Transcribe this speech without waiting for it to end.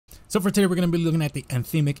So for today, we're going to be looking at the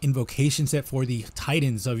Anthemic Invocation set for the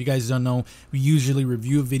Titans. So if you guys don't know, we usually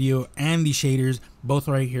review a video and the shaders, both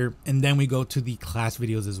right here. And then we go to the class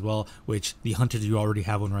videos as well, which the Hunters, you already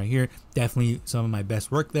have one right here. Definitely some of my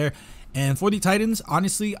best work there. And for the Titans,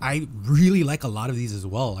 honestly, I really like a lot of these as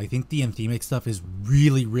well. I think the Anthemic stuff is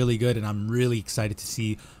really, really good. And I'm really excited to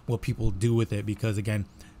see what people do with it because, again,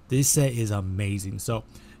 this set is amazing. So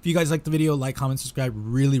if you guys like the video, like, comment, subscribe,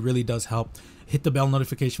 really does help. Hit the bell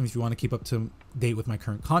notification if you want to keep up to date with my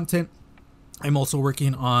current content. I'm also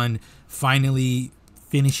working on finally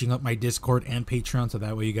finishing up my Discord and Patreon, so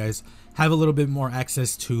that way you guys have a little bit more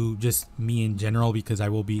access to just me in general, because I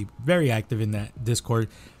will be very active in that Discord.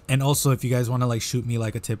 And also, if you guys want to like shoot me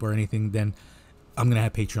like a tip or anything, then I'm gonna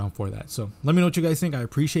have Patreon for that. So let me know what you guys think. I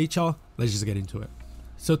appreciate y'all. Let's just get into it.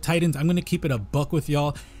 So Titans, I'm gonna keep it a buck with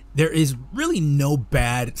y'all. There is really no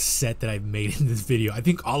bad set that I've made in this video. I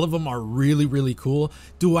think all of them are really cool.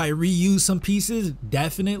 Do I reuse some pieces?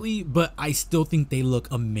 Definitely, but I still think they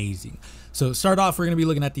look amazing. So start off, we're gonna be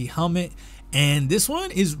looking at the helmet, and this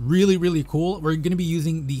one is really cool. We're gonna be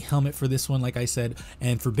using the helmet for this one, like I said,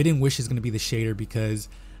 and Forbidden Wish is gonna be the shader because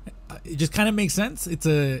it just kind of makes sense. It's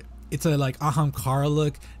a like Ahamkara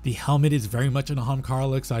look. The helmet is very much an Ahamkara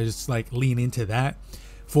look, so I just like lean into that.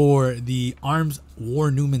 For the arms, War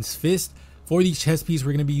Newman's Fist. For the chest piece,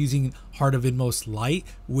 we're going to be using Heart of Inmost Light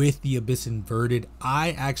with the Abyss Inverted.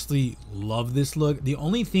 I actually love this look. The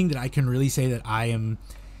only thing that I can really say that I am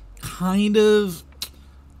kind of,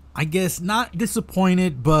 I guess, not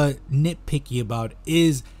disappointed, but nitpicky about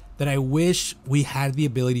is that I wish we had the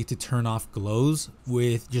ability to turn off glows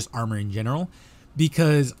with just armor in general,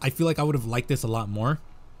 because I feel like I would have liked this a lot more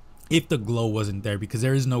if the glow wasn't there, because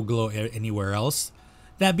there is no glow anywhere else.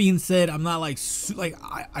 That being said, I'm not like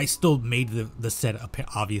I still made the set up,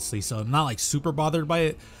 obviously, so I'm not like super bothered by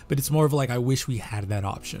it, but it's more of like I wish we had that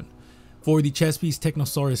option. For the chest piece,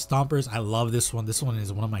 Technosaurus Stompers, I love this one. This one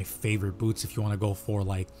is one of my favorite boots if you want to go for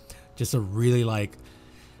like just a really like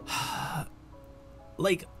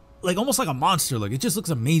almost like a monster look. It just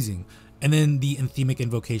looks amazing. And then the Anthemic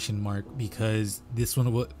Invocation mark, because this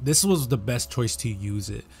was the best choice to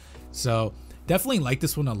use it. So definitely like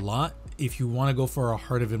this one a lot. If you want to go for a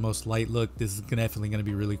Heart of Inmost Light look, this is definitely going to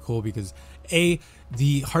be really cool, because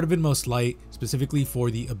the Heart of Inmost Light, specifically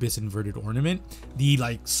for the Abyss Inverted ornament, the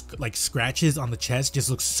like scratches on the chest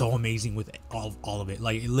just looks so amazing with all of it.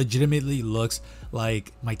 Like, it legitimately looks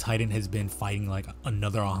like my Titan has been fighting like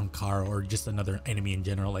another Ahamkara or just another enemy in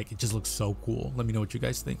general. Like, it just looks so cool. Let me know what you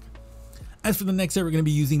guys think. As for the next set, we're going to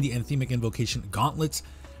be using the Anthemic Invocation Gauntlets.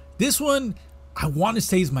 This one I want to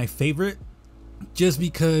say is my favorite, just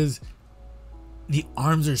because the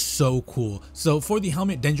arms are so cool. So for the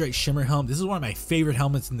helmet, Dendrite Shimmer Helm, this is one of my favorite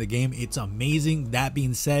helmets in the game. It's amazing. That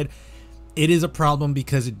being said, it is a problem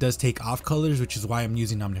because it does take off colors, which is why I'm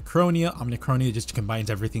using Omnicronia. Omnicronia just combines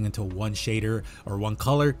everything into one shader or one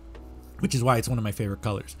color, which is why it's one of my favorite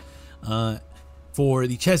colors. For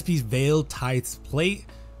the chest piece, Veiled Tides Plate.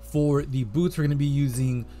 For the boots, we're going to be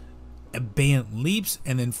using Abeyant Leaps,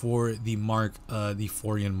 and then for the mark, the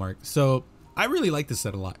Forian mark. So I really like this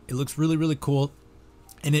set a lot. It looks really cool,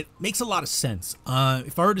 and it makes a lot of sense.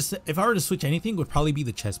 If I were to switch anything, it would probably be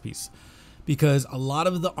the chest piece, because a lot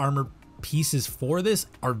of the armor pieces for this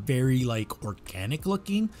are very like organic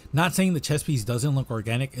looking. Not saying the chest piece doesn't look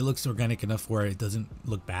organic. It looks organic enough where it doesn't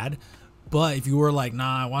look bad. But if you were like,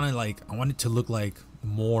 nah, I want it to look like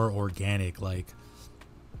more organic, like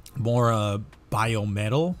more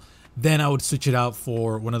biometal, then I would switch it out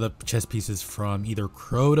for one of the chest pieces from either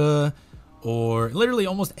Crota or literally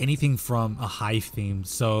almost anything from a hive theme.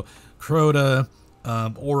 So Crota,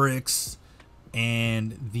 Oryx,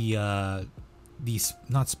 and the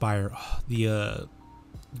not Spire, the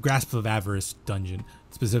Grasp of Avarice dungeon,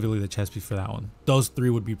 specifically the chest piece for that one. Those three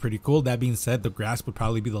would be pretty cool. That being said, the Grasp would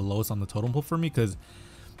probably be the lowest on the totem pole for me, because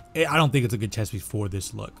I don't think it's a good chest piece for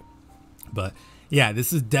this look. But yeah,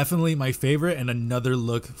 this is definitely my favorite, and another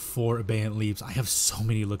look for Abeyant Leaps. I have so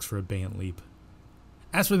many looks for Abeyant Leap.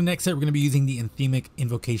 As for the next set, we're going to be using the Anthemic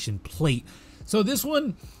Invocation Plate. So this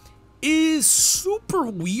one is super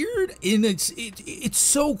weird, and it's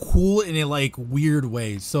so cool in a like weird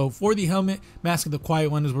way. So for the helmet, Mask of the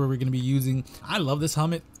Quiet One is where we're going to be using. I love this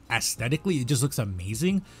helmet aesthetically. It just looks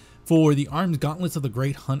amazing. For the arms, Gauntlets of the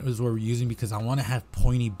Great Hunt is where we're using, because I want to have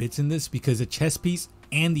pointy bits in this, because the chest piece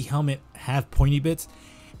and the helmet have pointy bits,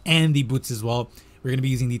 and the boots as well. We're going to be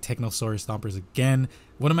using the Technosaurus Stompers again.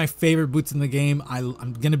 One of my favorite boots in the game.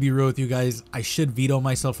 I'm going to be real with you guys. I should veto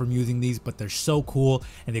myself from using these, but they're so cool,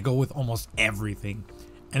 and they go with almost everything.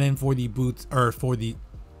 And then for the boots, or for the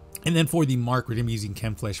And then for the mark, we're gonna be using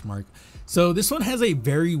Chemflesh mark. So this one has a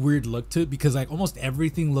very weird look to it because like almost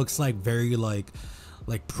everything looks like very like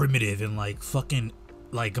primitive and like fucking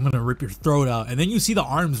like I'm gonna rip your throat out. And then you see the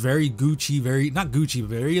arms very Gucci, very not Gucci,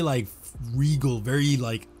 very like regal, very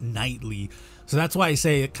like knightly. So that's why I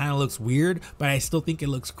say it kind of looks weird, but I still think it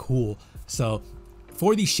looks cool. So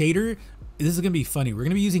for the shader, this is gonna be funny. We're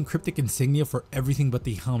gonna be using cryptic insignia for everything but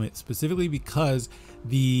the helmet, specifically because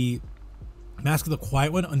the Mask of the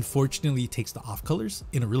Quiet One unfortunately takes the off colors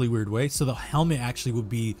in a really weird way. So the helmet actually would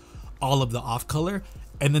be all of the off color,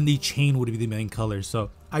 and then the chain would be the main color.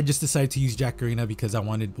 So I just decided to use Jack Arena because I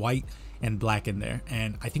wanted white and black in there,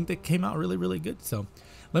 and I think that came out really, really good. So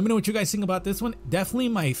let me know what you guys think about this one. Definitely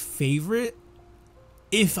my favorite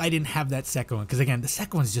if I didn't have that second one, because again, the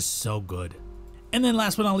second one's just so good. And then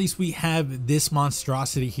last but not least, we have this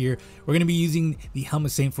monstrosity here. We're going to be using the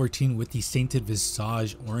Helmet Saint 14 with the Sainted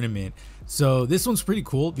Visage ornament. So this one's pretty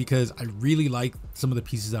cool because I really like some of the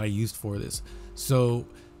pieces that I used for this. So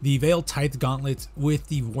the Veiled Tithe Gauntlets with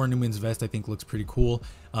the Warnumens vest I think looks pretty cool.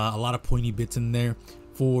 A lot of pointy bits in there.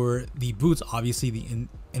 For the boots, obviously the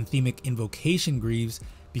Anthemic Invocation greaves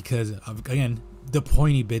because of, again, the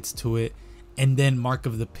pointy bits to it. And then Mark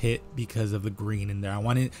of the Pit because of the green in there.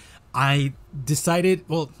 I decided,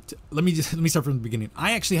 well, let me start from the beginning.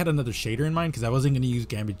 I actually had another shader in mind because I wasn't going to use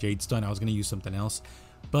Gambit Jadestone. I was going to use something else.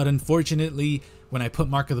 But unfortunately, when I put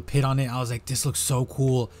Mark of the Pit on it, I was like, this looks so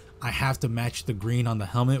cool. I have to match the green on the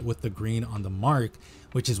helmet with the green on the mark,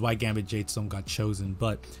 which is why Gambit Jadestone got chosen.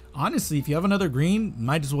 But honestly, if you have another green,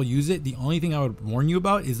 might as well use it. The only thing I would warn you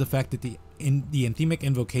about is the fact that the Anthemic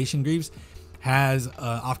Invocation greaves has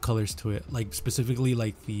off colors to it, like specifically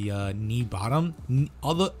like the knee bottom,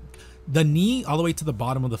 the knee all the way to the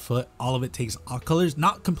bottom of the foot, all of it takes off colors,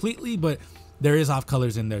 not completely, but there is off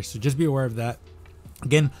colors in there, so just be aware of that.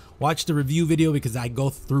 Again, watch the review video because I go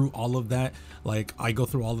through all of that. Like I go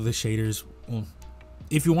through all of the shaders. Well,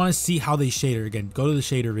 if you want to see how they shader, again, go to the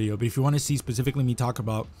shader video, but if you want to see specifically me talk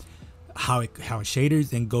about how it shaders,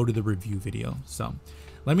 then go to the review video. So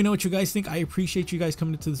let me know what you guys think. I appreciate you guys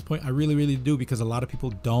coming to this point. I really, really do, because a lot of people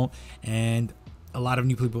don't, and a lot of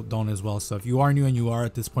new people don't as well. So if you are new and you are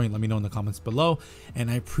at this point, let me know in the comments below.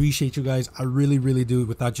 And I appreciate you guys. I really, really do.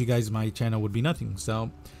 Without you guys, my channel would be nothing.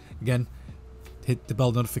 So again, hit the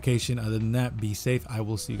bell notification. Other than that, be safe. I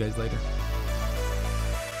will see you guys later.